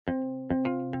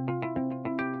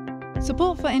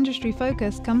Support for Industry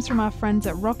Focus comes from our friends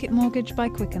at Rocket Mortgage by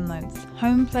Quicken Loans.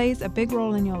 Home plays a big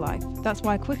role in your life. That's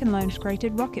why Quicken Loans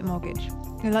created Rocket Mortgage.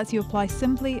 It lets you apply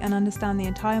simply and understand the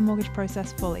entire mortgage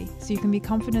process fully, so you can be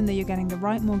confident that you're getting the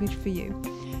right mortgage for you.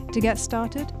 To get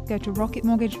started, go to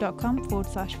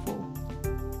rocketmortgage.com/full.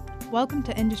 Welcome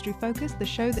to Industry Focus, the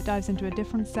show that dives into a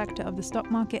different sector of the stock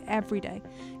market every day.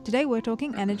 Today we're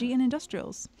talking energy and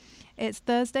industrials. It's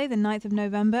Thursday, the 9th of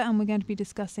November, and we're going to be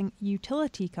discussing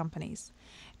utility companies.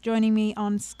 Joining me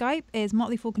on Skype is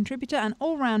Motley Fool contributor and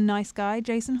all-round nice guy,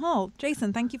 Jason Hall.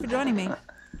 Jason, thank you for joining me.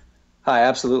 Hi,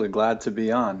 absolutely. Glad to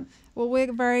be on. Well,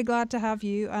 we're very glad to have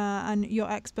you and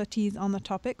your expertise on the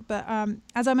topic. But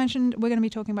as I mentioned, we're going to be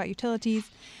talking about utilities.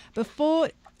 Before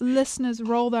listeners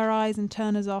roll their eyes and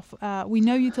turn us off, we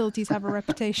know utilities have a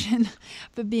reputation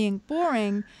for being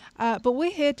boring, but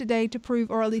we're here today to prove,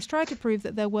 or at least try to prove,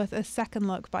 that they're worth a second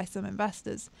look by some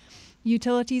investors.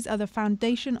 Utilities are the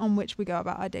foundation on which we go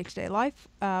about our day-to-day life.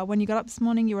 When you got up this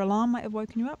morning, your alarm might have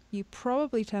woken you up. You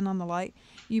probably turned on the light.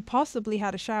 You possibly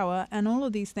had a shower, and all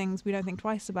of these things we don't think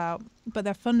twice about, but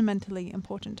they're fundamentally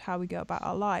important to how we go about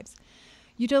our lives.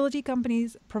 Utility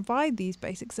companies provide these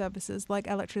basic services like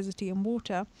electricity and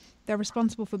water. They're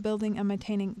responsible for building and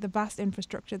maintaining the vast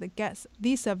infrastructure that gets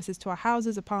these services to our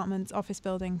houses, apartments, office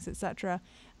buildings, etc.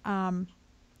 And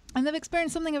they've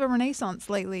experienced something of a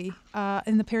renaissance lately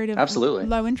in the period of Absolutely.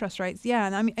 Low interest rates. Yeah,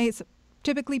 and I mean, it's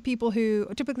typically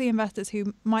investors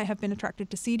who might have been attracted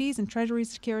to CDs and treasury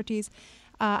securities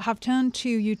have turned to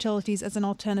utilities as an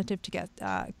alternative to get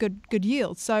good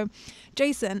yields. So,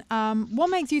 Jason, what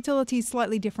makes utilities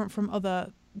slightly different from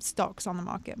other stocks on the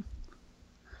market?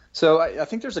 So I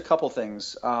think there's a couple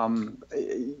things.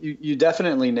 You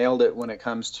definitely nailed it when it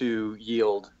comes to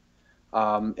yield.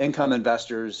 Income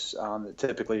investors that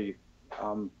typically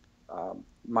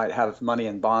might have money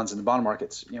in bonds in the bond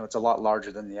markets, it's a lot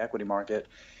larger than the equity market,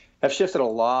 have shifted a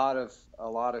lot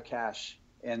of cash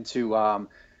into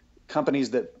companies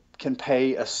that can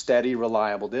pay a steady,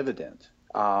 reliable dividend.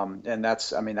 And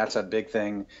that's a big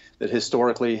thing that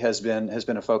historically has been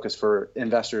a focus for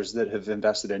investors that have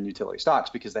invested in utility stocks,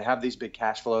 because they have these big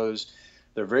cash flows.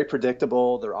 They're very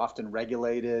predictable. They're often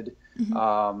regulated.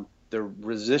 Mm-hmm. They're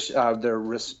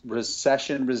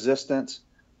recession resistant,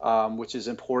 which is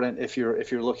important if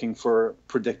you're looking for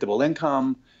predictable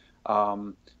income. There are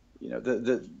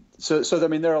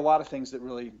a lot of things that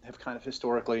really have kind of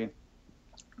historically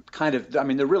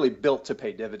they're really built to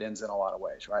pay dividends in a lot of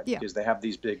ways, right? Yeah. Because they have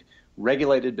these big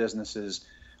regulated businesses.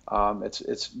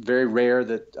 It's very rare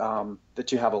that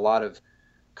you have a lot of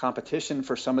competition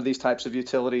for some of these types of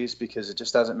utilities, because it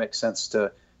just doesn't make sense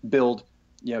to build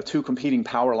two competing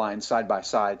power lines side by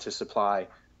side to supply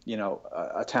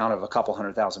a town of a couple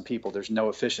 100,000 people. There's no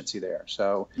efficiency there.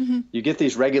 So mm-hmm. You get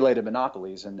these regulated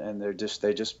monopolies, and they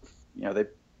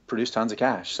produce tons of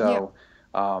cash. So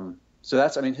So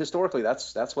that's historically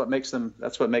that's what makes them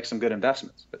good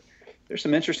investments. But there's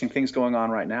some interesting things going on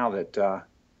right now that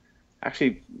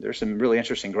actually there's some really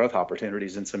interesting growth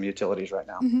opportunities in some utilities right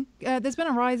now. Mm-hmm. There's been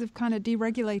a rise of kind of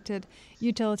deregulated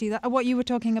utilities. What you were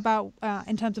talking about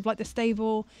in terms of like the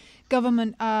stable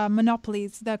government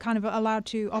monopolies, they're kind of allowed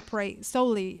to operate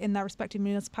solely in their respective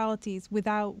municipalities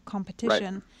without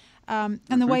competition. Right.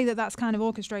 And the way that's kind of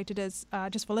orchestrated is,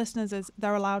 just for listeners, is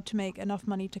they're allowed to make enough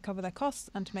money to cover their costs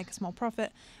and to make a small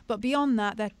profit. But beyond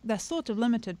that, they're sort of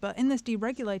limited. But in this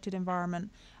deregulated environment,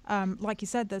 like you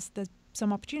said, there's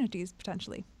some opportunities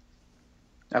potentially.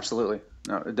 Absolutely.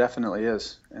 No, it definitely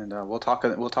is. And we'll talk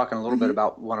in a little mm-hmm. bit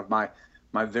about one of my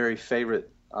very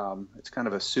favorite. It's kind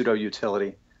of a pseudo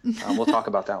utility. We'll talk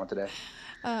about that one today.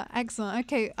 Excellent.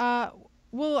 Okay.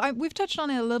 Well, we've touched on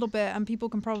it a little bit, and people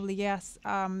can probably guess.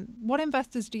 What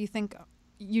investors do you think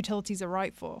utilities are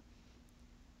right for?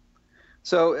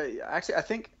 So actually, I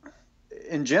think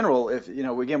in general, if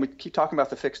again, we keep talking about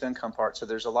the fixed income part. So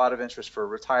there's a lot of interest for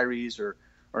retirees or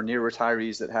near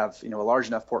retirees that have a large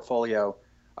enough portfolio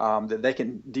that they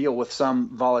can deal with some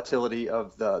volatility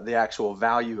of the actual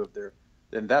value of their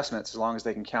investments, as long as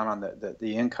they can count on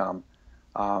the income.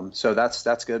 So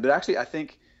that's good. But actually, I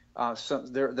think.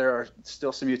 There are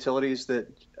still some utilities that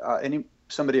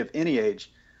somebody of any age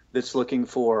that's looking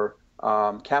for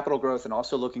capital growth and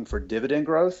also looking for dividend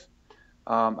growth.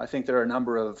 I think there are a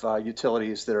number of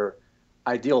utilities that are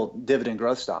ideal dividend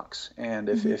growth stocks. And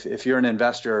if you're an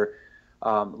investor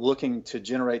looking to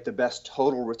generate the best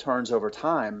total returns over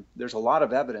time, there's a lot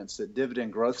of evidence that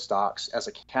dividend growth stocks as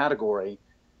a category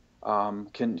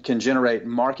can generate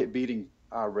market-beating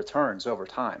returns over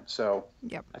time. So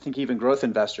yep. I think even growth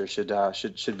investors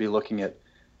should be looking at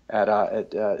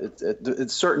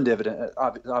certain dividend.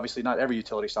 Obviously, not every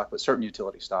utility stock, but certain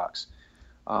utility stocks.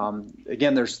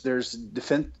 Again,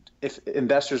 if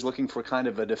investors looking for kind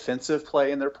of a defensive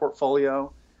play in their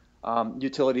portfolio,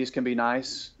 utilities can be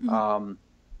nice.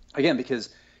 Again, because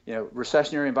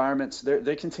recessionary environments,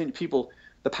 they continue.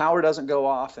 The power doesn't go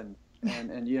off, and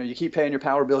you keep paying your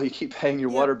power bill, you keep paying your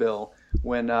water bill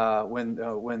when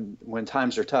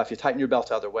times are tough. You tighten your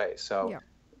belt other ways. So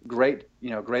great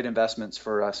investments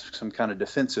for some kind of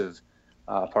defensive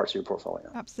parts of your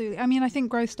portfolio. Absolutely. I mean, I think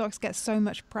growth stocks get so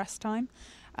much press time,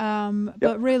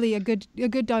 but really a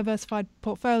good diversified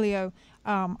portfolio.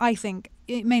 I think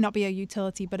it may not be a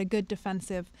utility, but a good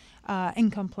defensive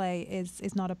income play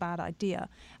is not a bad idea.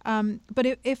 But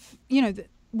if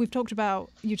we've talked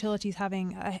about utilities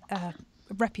having a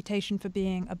reputation for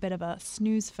being a bit of a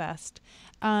snooze fest.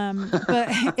 But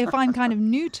if I'm kind of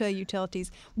new to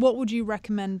utilities, what would you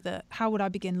recommend how would I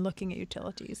begin looking at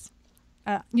utilities,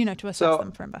 to assess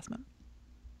them for investment?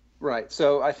 Right.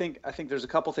 So I think there's a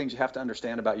couple things you have to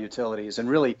understand about utilities, and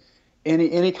really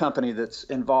any company that's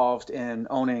involved in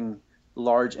owning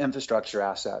large infrastructure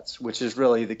assets, which is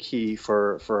really the key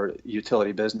for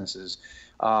utility businesses.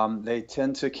 They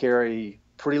tend to carry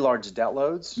pretty large debt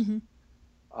loads.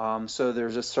 So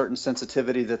there's a certain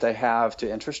sensitivity that they have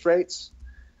to interest rates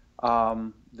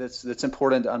that's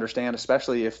important to understand,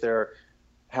 especially if they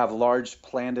have large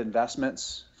planned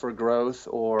investments for growth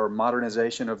or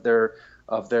modernization of their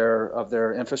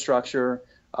infrastructure.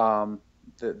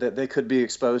 That they could be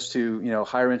exposed to,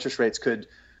 higher interest rates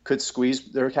could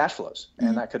squeeze their cash flows,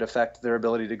 and that could affect their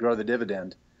ability to grow the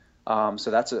dividend.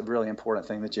 So that's a really important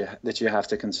thing that you have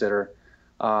to consider.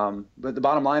 But the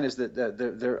bottom line is that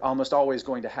they're almost always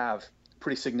going to have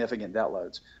pretty significant debt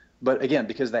loads. But again,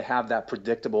 because they have that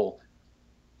predictable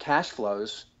cash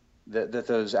flows that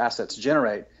those assets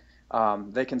generate,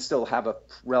 they can still have a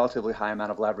relatively high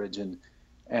amount of leverage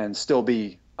and still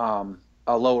be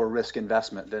a lower risk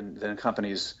investment than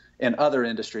companies in other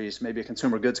industries. Maybe a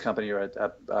consumer goods company or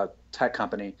a tech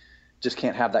company just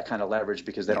can't have that kind of leverage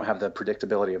because they don't have the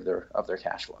predictability of their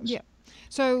cash flows. Yeah.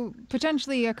 So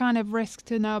potentially a kind of risk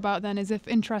to know about then is if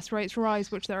interest rates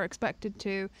rise, which they're expected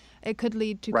to, it could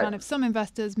lead to kind of some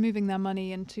investors moving their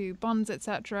money into bonds,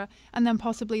 etc., and then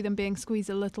possibly them being squeezed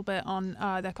a little bit on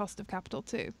their cost of capital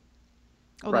too.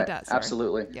 Or their debt, sorry.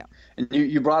 Absolutely. Yeah. And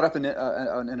you brought up an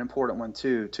important one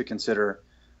too to consider,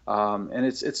 and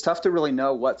it's tough to really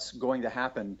know what's going to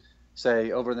happen,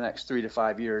 say, over the next 3 to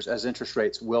 5 years, as interest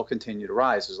rates will continue to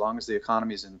rise. As long as the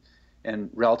economy is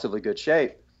in relatively good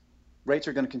shape, rates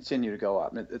are going to continue to go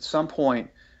up. At some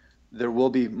point, there will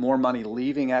be more money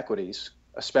leaving equities,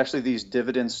 especially these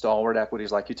dividend stalwart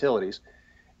equities like utilities,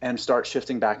 and start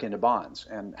shifting back into bonds.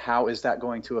 And how is that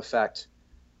going to affect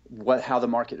how the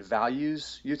market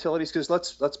values utilities? Because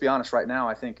let's be honest, right now,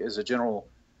 I think as a general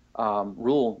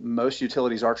rule, most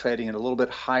utilities are trading at a little bit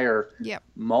higher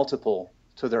multiple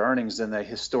to their earnings than they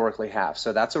historically have.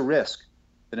 So that's a risk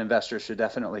that investors should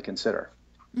definitely consider.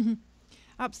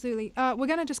 Absolutely. We're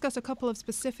going to discuss a couple of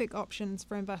specific options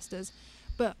for investors.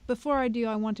 But before I do,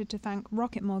 I wanted to thank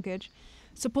Rocket Mortgage.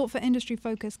 Support for industry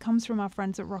focus comes from our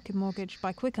friends at Rocket Mortgage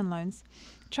by Quicken Loans.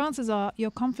 Chances are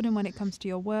you're confident when it comes to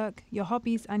your work, your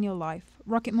hobbies, and your life.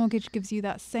 Rocket Mortgage gives you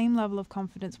that same level of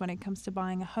confidence when it comes to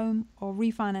buying a home or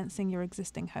refinancing your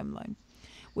existing home loan.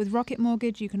 With Rocket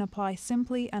Mortgage, you can apply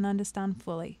simply and understand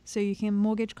fully, so you can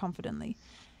mortgage confidently.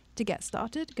 To get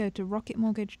started, go to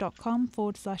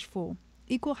rocketmortgage.com/full.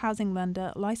 Equal housing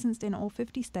lender, licensed in all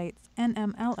 50 states,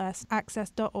 NMLS,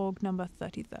 access.org number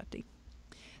 3030.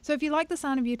 So if you like the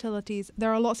sound of utilities,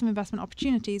 there are lots of investment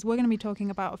opportunities. We're going to be talking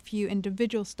about a few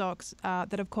individual stocks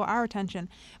that have caught our attention.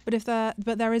 But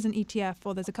there is an ETF,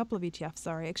 or there's a couple of ETFs,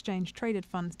 exchange traded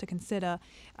funds to consider.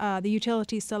 The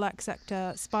Utilities Select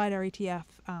Sector SPDR ETF,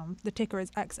 the ticker is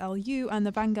XLU, and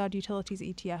the Vanguard Utilities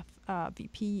ETF,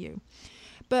 VPU.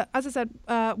 But as I said,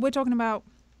 we're talking about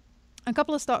a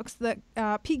couple of stocks that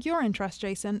pique your interest,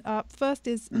 Jason. First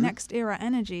is NextEra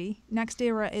Energy.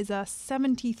 NextEra is a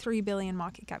 $73 billion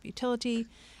market cap utility,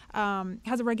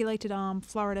 has a regulated arm,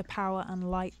 Florida Power and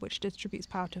Light, which distributes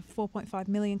power to 4.5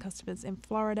 million customers in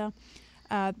Florida.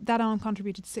 That arm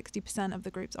contributed 60% of the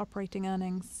group's operating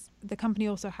earnings. The company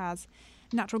also has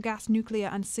natural gas, nuclear,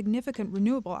 and significant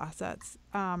renewable assets,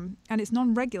 and its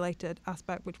non-regulated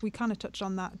aspect, which we kind of touched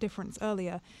on that difference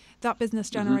earlier. That business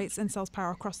generates and sells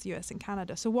power across the US and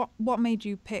Canada. So what made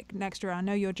you pick NextEra? I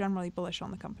know you're generally bullish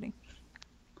on the company.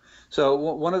 So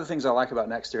one of the things I like about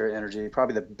NextEra Energy,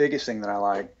 probably the biggest thing that I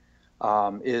like,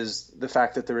 is the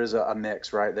fact that there is a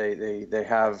mix, right? They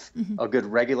have a good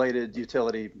regulated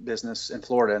utility business in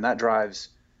Florida, and that drives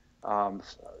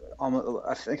almost,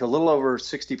 I think, a little over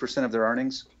 60% of their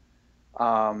earnings.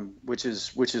 which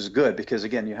is good because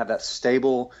again, you have that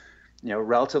stable,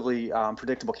 relatively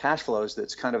predictable cash flows.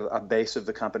 That's kind of a base of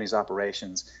the company's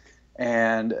operations.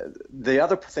 And the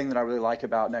other thing that I really like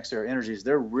about NextEra Energy is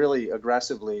they're really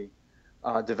aggressively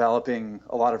developing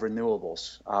a lot of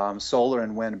renewables, solar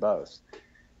and wind both.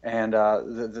 And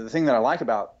the thing that I like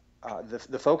about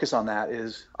the focus on that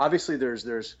is obviously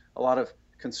there's a lot of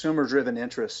consumer-driven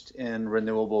interest in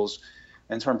renewables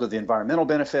in terms of the environmental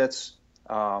benefits,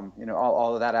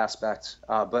 all of that aspect.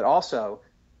 But also,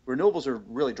 renewables are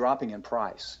really dropping in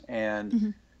price.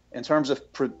 And in terms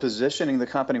of positioning the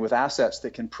company with assets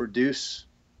that can produce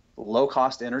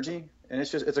low-cost energy, and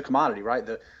it's a commodity, right?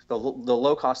 The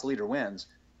low-cost leader wins.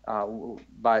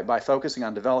 By focusing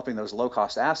on developing those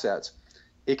low-cost assets,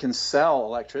 it can sell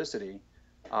electricity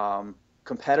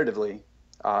competitively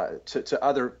to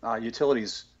other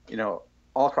utilities,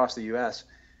 all across the U.S.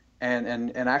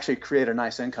 and actually create a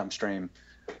nice income stream.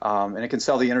 And it can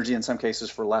sell the energy in some cases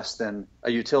for less than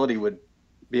a utility would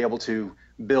be able to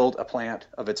build a plant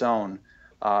of its own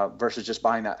versus just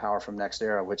buying that power from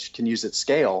NextEra, which can use its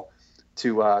scale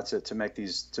to make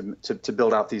these to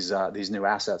build out these new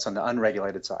assets on the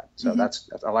unregulated side. So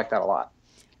I like that a lot.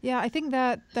 Yeah, I think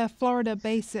that the Florida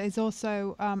base is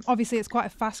also obviously it's quite a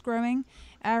fast-growing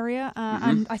area,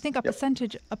 and I think a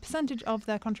percentage of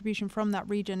their contribution from that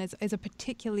region is a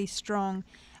particularly strong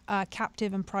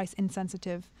captive and price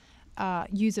insensitive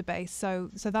user base.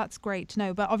 So that's great to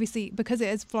know. But obviously, because it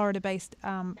is Florida-based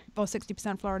or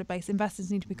 60% Florida-based,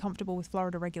 investors need to be comfortable with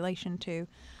Florida regulation too.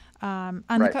 And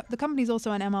right. The company is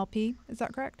also an MLP. Is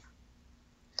that correct?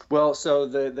 Well, so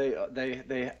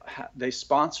they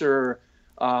sponsor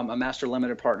a master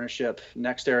limited partnership,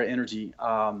 NextEra Energy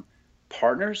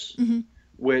Partners,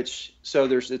 which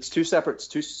it's two separate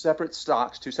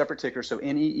stocks, two separate tickers. So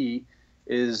NEE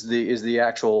is the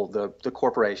actual the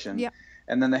corporation,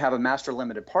 and then they have a master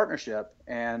limited partnership.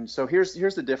 And so here's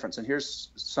the difference, and here's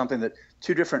something that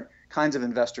two different kinds of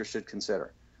investors should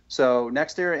consider. So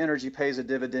NextEra Energy pays a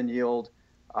dividend yield.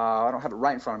 I don't have it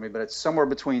right in front of me, but it's somewhere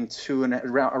between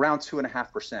around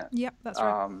 2.5%. Yep, that's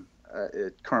right.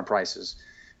 At current prices.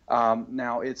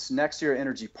 Now it's NextEra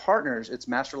Energy Partners, its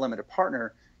master limited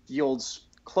partner, yields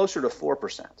closer to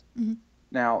 4%.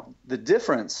 Now the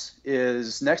difference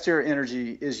is NextEra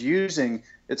Energy is using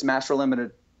its master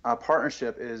limited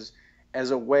partnership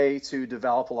as a way to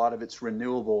develop a lot of its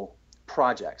renewable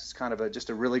projects. It's kind of just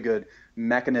a really good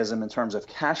mechanism in terms of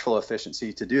cash flow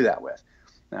efficiency to do that with.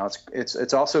 Now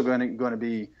it's also going to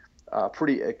be a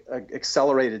pretty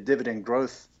accelerated dividend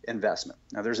growth investment.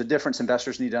 Now there's a difference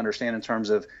investors need to understand in terms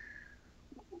of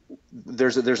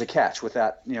there's a catch with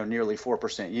that nearly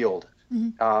 4% yield.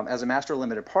 As a master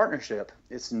limited partnership,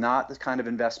 it's not the kind of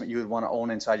investment you would want to own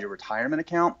inside your retirement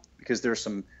account because there's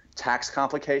some tax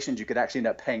complications. You could actually end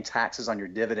up paying taxes on your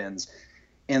dividends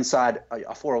inside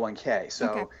a 401k.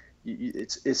 So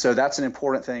so that's an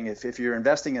important thing. If you're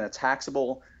investing in a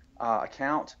taxable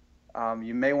account,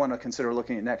 you may want to consider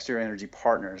looking at NextEra Energy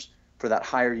Partners for that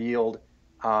higher yield.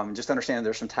 Just understand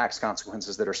there's some tax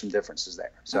consequences that are some differences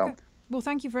there. So, well,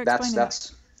 thank you for explaining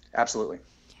that's absolutely.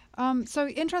 So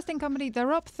interesting company.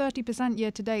 They're up 30%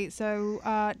 year to date. So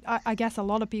I guess a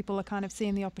lot of people are kind of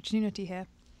seeing the opportunity here.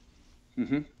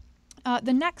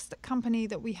 The next company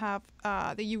that we have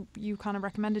that you kind of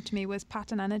recommended to me was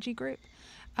Pattern Energy Group.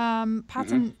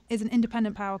 Pattern is an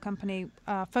independent power company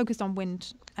focused on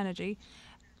wind energy.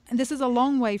 And this is a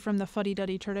long way from the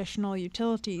fuddy-duddy traditional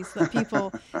utilities that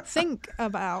people think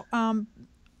about.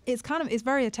 It's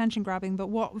very attention-grabbing, but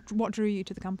what drew you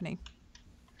to the company?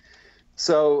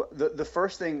 So the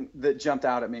first thing that jumped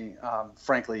out at me,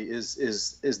 frankly, is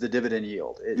the dividend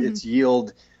yield. Its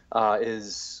yield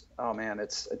is,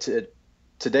 it's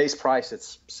today's price.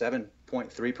 It's 7.3%,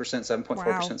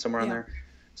 7.4%, somewhere in there.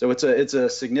 So it's a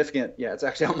significant, it's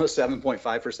actually almost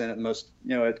 7.5% at most,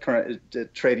 at current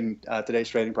today's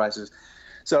trading prices.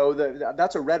 So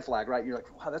that's a red flag, right? You're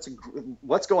like, wow,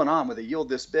 what's going on with a yield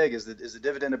this big? Is the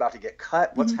dividend about to get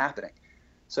cut? What's happening?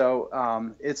 So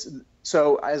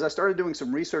so as I started doing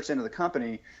some research into the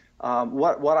company,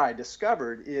 what I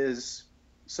discovered is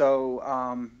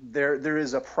there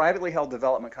is a privately held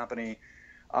development company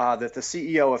that the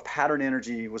CEO of Pattern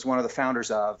Energy was one of the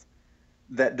founders of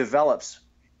that develops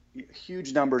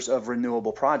huge numbers of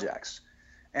renewable projects.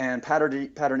 And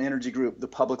Pattern Energy Group, the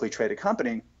publicly traded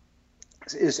company,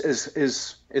 is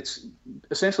it's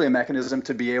essentially a mechanism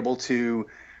to be able to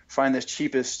find this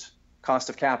cheapest cost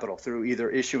of capital through either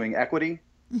issuing equity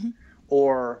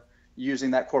or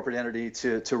using that corporate entity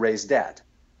to raise debt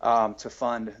to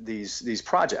fund these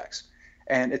projects.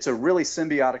 And it's a really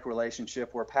symbiotic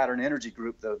relationship where Pattern Energy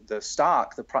Group, the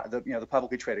stock, the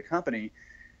publicly traded company,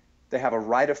 they have a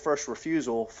right of first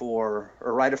refusal or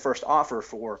right of first offer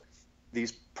for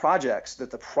these projects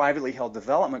that the privately held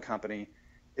development company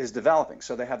is developing.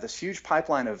 So they have this huge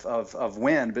pipeline of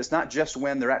wind, but it's not just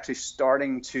wind. They're actually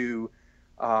starting to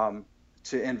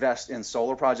invest in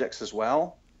solar projects as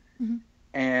well. Mm-hmm.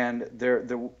 And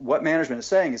what management is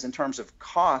saying is, in terms of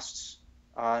costs,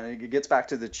 it gets back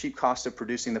to the cheap cost of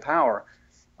producing the power.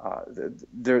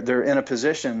 They're in a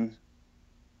position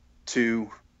to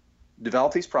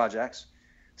develop these projects,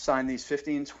 sign these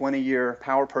 15, 20-year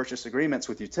power purchase agreements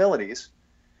with utilities,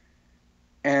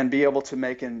 and be able to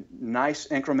make a nice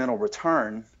incremental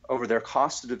return over their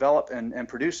cost to develop and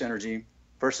produce energy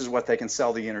versus what they can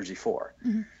sell the energy for.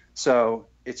 Mm-hmm. So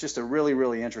it's just a really,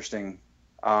 really interesting,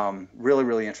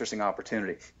 really interesting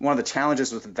opportunity. One of the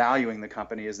challenges with valuing the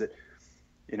company is that,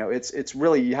 it's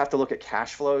really, you have to look at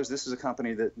cash flows. This is a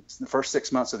company that in the first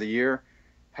 6 months of the year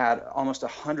had almost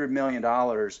 $100 million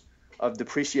of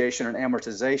depreciation and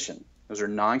amortization. Those are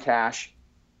non-cash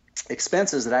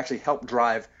expenses that actually help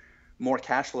drive more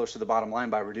cash flows to the bottom line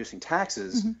by reducing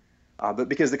taxes. Mm-hmm. But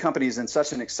because the company is in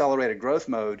such an accelerated growth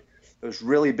mode, those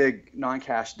really big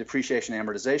non-cash depreciation and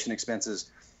amortization expenses,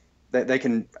 that the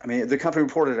company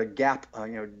reported a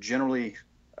GAAP, generally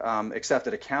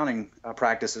accepted accounting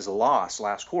practice as a loss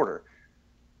last quarter,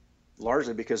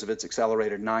 largely because of its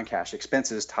accelerated non-cash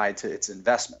expenses tied to its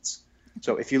investments.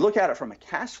 So if you look at it from a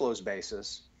cash flows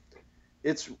basis,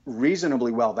 it's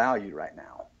reasonably well valued right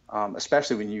now,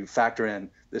 especially when you factor in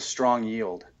this strong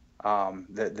yield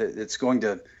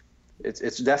that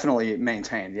it's definitely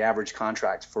maintained. The average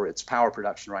contract for its power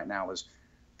production right now is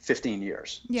 15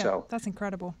 years. Yeah, so that's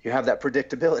incredible. You have that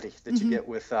predictability that you get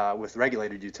with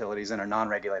regulated utilities in a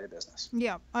non-regulated business.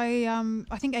 Yeah,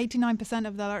 I think 89%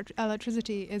 of the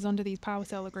electricity is under these power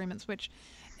sale agreements, which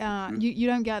you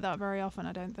don't get that very often,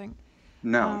 I don't think.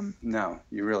 No,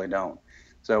 you really don't.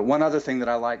 So one other thing that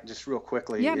I like just real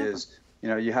quickly is,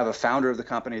 you have a founder of the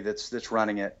company that's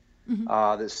running it. Mm-hmm.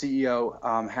 The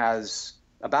CEO has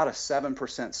about a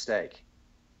 7% stake.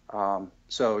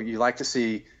 So you like to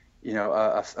see,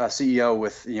 a CEO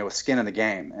with skin in the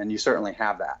game, and you certainly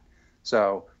have that.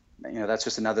 So, that's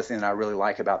just another thing that I really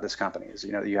like about this company is,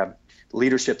 you have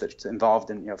leadership that's involved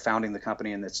in, founding the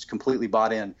company and that's completely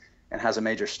bought in and has a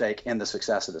major stake in the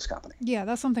success of this company. Yeah,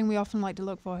 that's something we often like to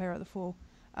look for here at The Fool.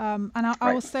 And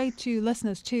I will say to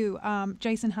listeners too,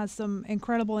 Jason has some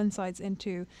incredible insights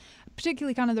into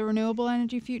particularly kind of the renewable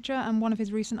energy future, and one of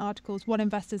his recent articles, What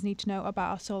Investors Need to Know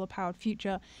About Our Solar-Powered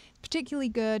Future, particularly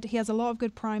good. He has a lot of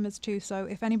good primers too, so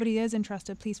if anybody is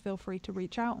interested, please feel free to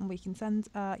reach out and we can send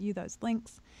you those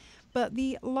links. But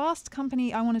the last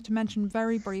company I wanted to mention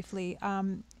very briefly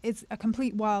is a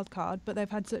complete wild card, but they've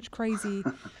had such crazy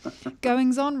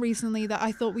goings on recently that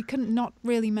I thought we couldn't not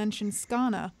really mention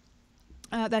Scana.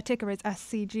 Their ticker is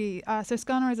SCG. So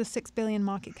Scana is a $6 billion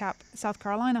market cap South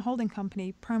Carolina holding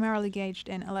company primarily engaged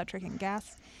in electric and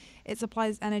gas. It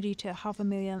supplies energy to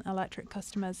 500,000 electric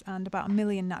customers and about 1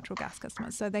 million natural gas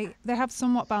customers. So they have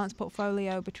somewhat balanced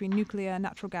portfolio between nuclear,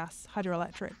 natural gas,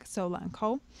 hydroelectric, solar, and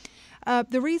coal.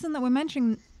 The reason that we're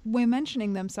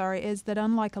mentioning them, is that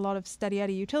unlike a lot of steady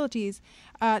Eddie utilities,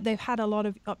 they've had a lot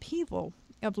of upheaval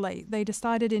of late. They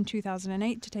decided in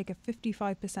 2008 to take a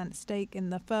 55% stake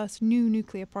in the first new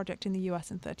nuclear project in the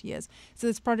US in 30 years. So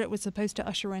this project was supposed to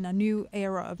usher in a new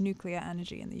era of nuclear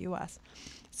energy in the US.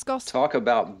 Talk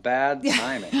about bad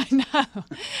timing.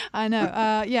 I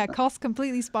know. Costs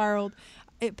completely spiraled.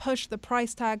 It pushed the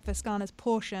price tag for Scana's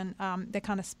portion. They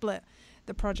kind of split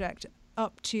the project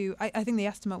up to, I think the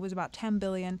estimate was about $10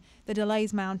 billion. The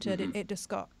delays mounted. Mm-hmm. It just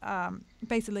got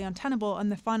basically untenable,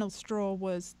 and the final straw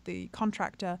was the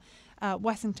contractor,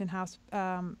 Westinghouse.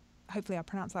 Hopefully I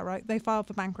pronounced that right. They filed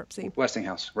for bankruptcy.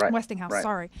 Westinghouse, right. Westinghouse, right.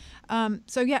 Sorry.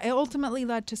 It ultimately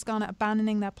led to Scana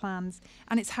abandoning their plans,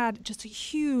 and it's had just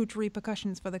huge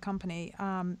repercussions for the company.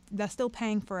 They're still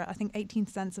paying for it. I think 18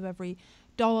 cents of every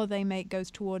dollar they make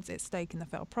goes towards its stake in the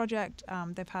failed project.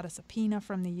 They've had a subpoena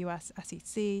from the US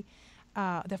SEC.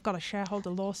 They've got a shareholder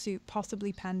lawsuit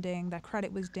possibly pending. Their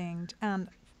credit was dinged, and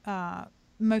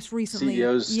most recently,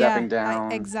 CEO's stepping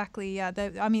down. Exactly. Yeah.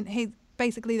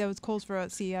 Basically there was calls for a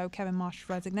CEO Kevin Marsh's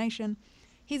resignation.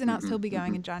 He's announced he'll be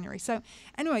going in January. So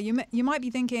anyway, you might be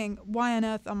thinking, why on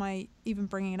earth am I even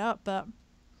bringing it up? But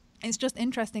it's just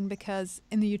interesting because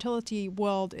in the utility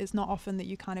world, it's not often that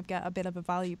you kind of get a bit of a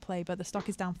value play. But the stock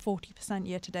is down 40%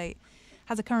 year to date.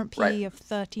 Has a current PE of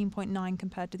 13.9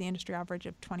 compared to the industry average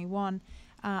of 21,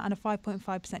 and a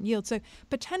 5.5% yield. So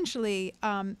potentially,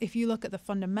 if you look at the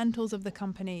fundamentals of the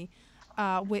company,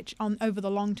 which over the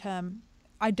long term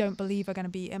I don't believe are going to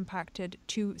be impacted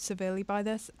too severely by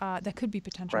this. There could be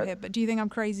potential Right. here, but do you think I'm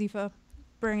crazy for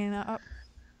bringing that up?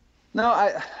 No,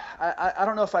 I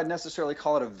don't know if I'd necessarily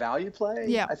call it a value play.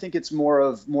 Yeah. I think it's more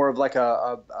of like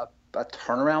a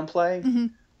turnaround play.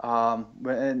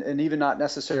 And even not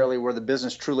necessarily where the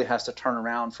business truly has to turn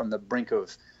around from the brink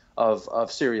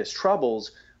of serious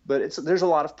troubles, but there's a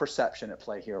lot of perception at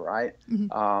play here, right?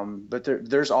 But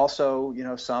there's also, you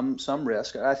know, some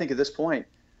risk. I think at this point,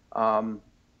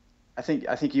 I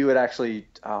think you had actually,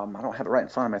 I don't have it right in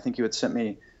front of me. I think you had sent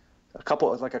me a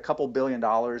couple $2 billion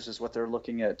is what they're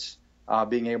looking at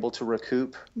being able to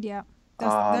recoup. Yeah,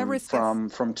 their risk from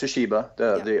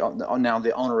Toshiba, now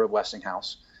the owner of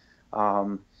Westinghouse.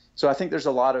 So I think there's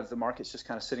a lot of the market's just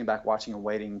kind of sitting back, watching and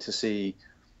waiting to see,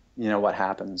 you know, what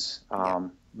happens.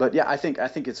 But yeah, I think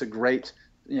it's a great,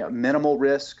 you know, minimal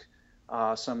risk,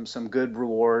 some good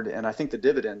reward, and I think the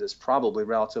dividend is probably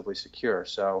relatively secure.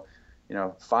 So, you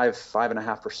know,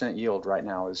 5.5% yield right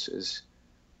now is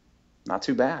not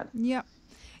too bad. Yeah.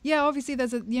 Yeah, obviously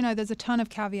there's a ton of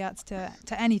caveats to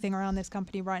anything around this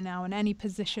company right now, and any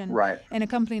position in a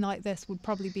company like this would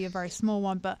probably be a very small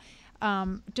one, but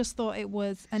just thought it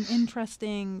was an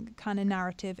interesting kind of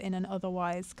narrative in an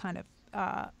otherwise kind of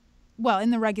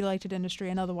in the regulated industry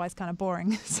and otherwise kind of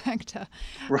boring sector.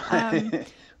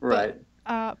 Right. Right.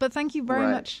 But thank you very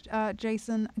much,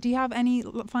 Jason. Do you have any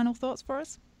final thoughts for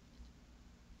us?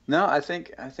 No, I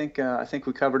think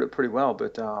we covered it pretty well,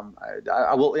 but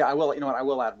I will you know what, I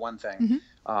will add one thing.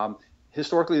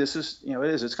 Historically, this is, you know,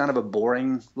 it's kind of a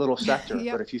boring little sector,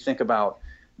 but if you think about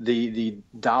the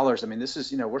dollars, I mean, this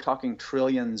is, you know, we're talking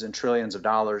trillions and trillions of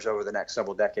dollars over the next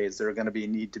several decades that are going to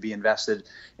need to be invested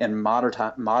in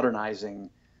modernizing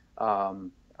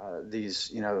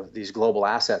these global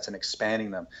assets and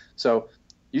expanding them. So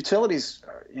utilities,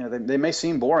 you know, they may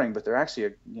seem boring, but they're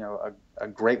actually a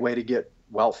great way to get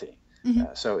wealthy.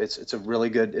 So it's a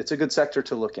good sector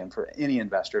to look in for any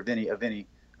investor of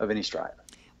any stripe.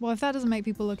 Well, if that doesn't make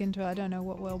people look into it, I don't know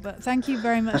what will. But thank you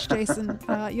very much, Jason.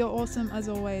 You're awesome as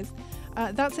always.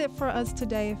 That's it for us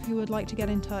today. If you would like to get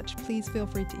in touch, please feel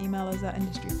free to email us at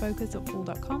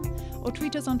industryfocus@fool.com or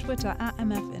tweet us on Twitter at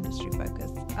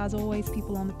MFIndustryFocus. As always,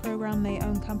 people on the program may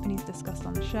own companies discussed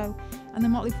on the show, and the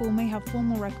Motley Fool may have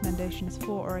formal recommendations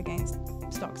for or against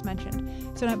stocks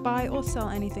mentioned. So don't buy or sell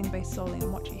anything based solely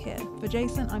on what you hear. For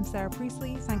Jason, I'm Sarah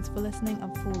Priestley. Thanks for listening,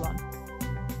 and Fool on.